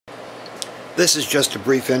This is just a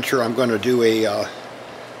brief intro. I'm going to do a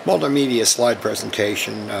multimedia slide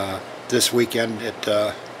presentation this weekend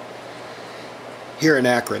at here in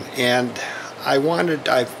Akron, and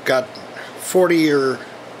I've got 40 or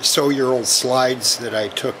so year old slides that I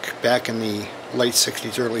took back in the late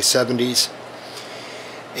 60s, early 70s,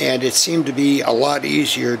 and it seemed to be a lot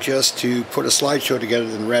easier just to put a slideshow together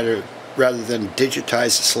than rather than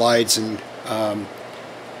digitize the slides and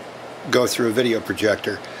go through a video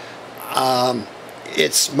projector.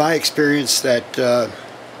 It's my experience that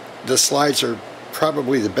the slides are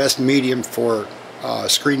probably the best medium for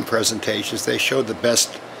screen presentations. They show the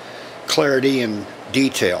best clarity and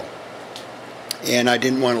detail, and I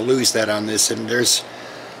didn't want to lose that on this, and there's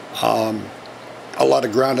a lot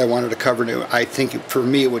of ground I wanted to cover. I think for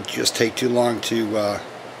me it would just take too long to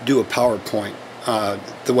do a PowerPoint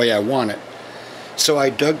the way I want it. So I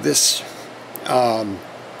dug this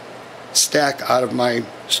stack out of my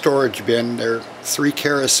storage bin. There are 3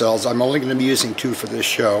 carousels. I'm only going to be using 2 for this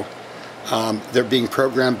show. They're being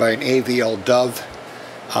programmed by an AVL Dove.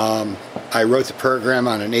 I wrote the program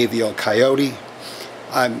on an AVL Coyote.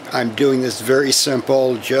 I'm doing this very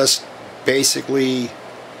simple, just basically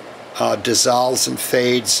dissolves and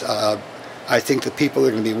fades. I think the people that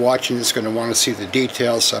are going to be watching this are going to want to see the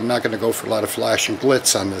details, so I'm not going to go for a lot of flash and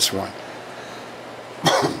glitz on this one.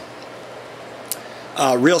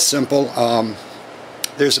 Real simple.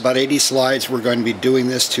 There's about 80 slides. We're going to be doing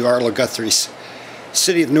this to Arlo Guthrie's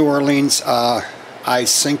City of New Orleans. I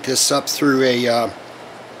synced this up through a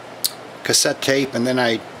cassette tape, and then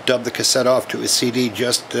I dubbed the cassette off to a CD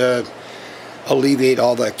just to alleviate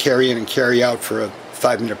all the carry in and carry out for a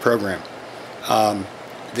 5-minute program.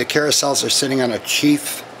 The carousels are sitting on a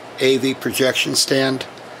Chief AV projection stand.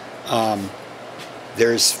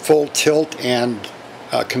 There's full tilt and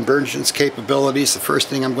convergence capabilities. The first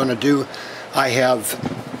thing I'm going to do, I have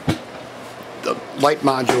the light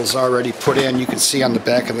modules already put in. You can see on the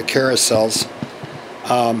back of the carousels.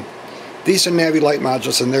 These are Navi light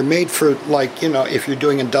modules, and they're made for, like, you know, if you're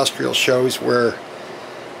doing industrial shows where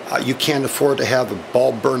you can't afford to have a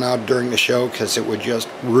bulb burn out during the show because it would just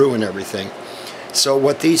ruin everything. So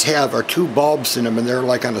what these have are 2 bulbs in them, and they're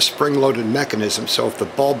like on a spring-loaded mechanism. So if the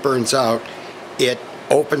bulb burns out, it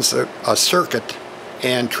opens a circuit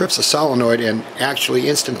and trips a solenoid and actually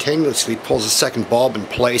instantaneously pulls a second bulb in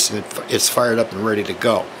place, and it's fired up and ready to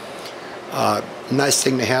go. Nice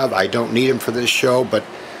thing to have. I don't need them for this show, but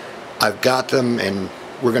I've got them and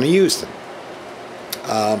we're going to use them.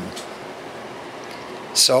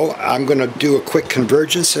 So I'm going to do a quick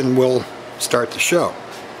convergence and we'll start the show.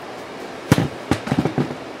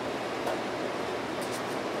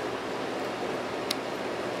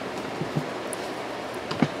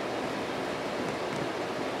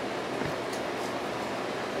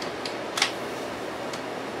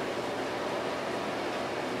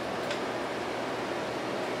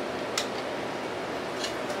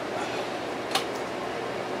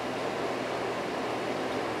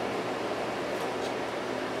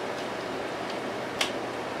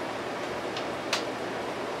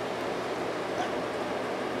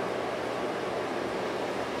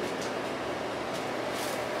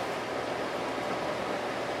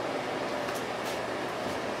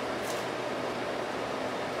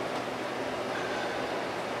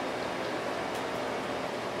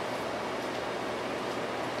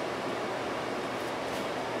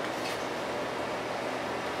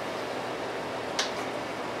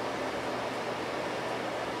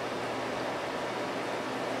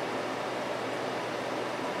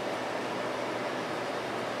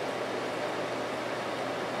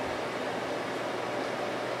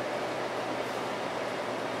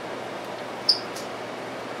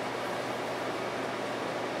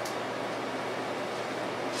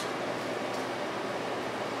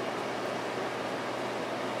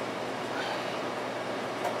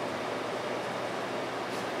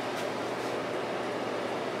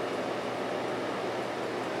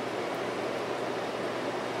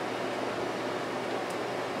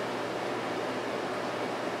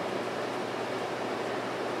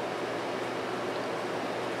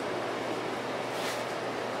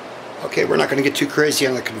 Okay, we're not going to get too crazy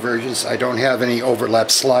on the convergence. I don't have any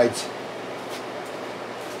overlap slides.